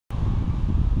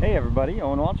Hey everybody,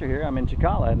 Owen Walter here. I'm in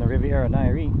Chacala in the Riviera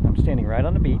Nayarit. I'm standing right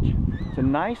on the beach. It's a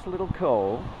nice little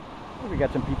cove. We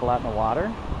got some people out in the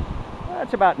water.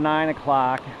 It's about 9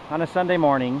 o'clock on a Sunday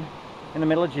morning in the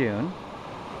middle of June.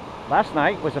 Last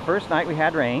night was the first night we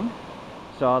had rain,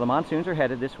 so the monsoons are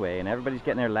headed this way and everybody's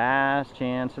getting their last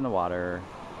chance in the water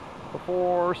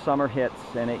before summer hits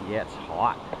and it gets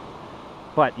hot.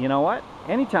 But you know what?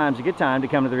 Anytime's a good time to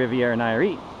come to the Riviera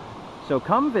Nayarit. So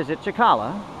come visit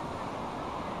Chacala,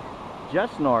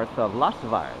 just north of Las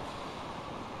Vegas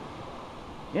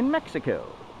in Mexico.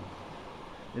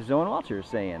 This is Owen Walter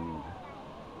saying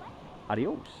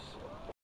adios.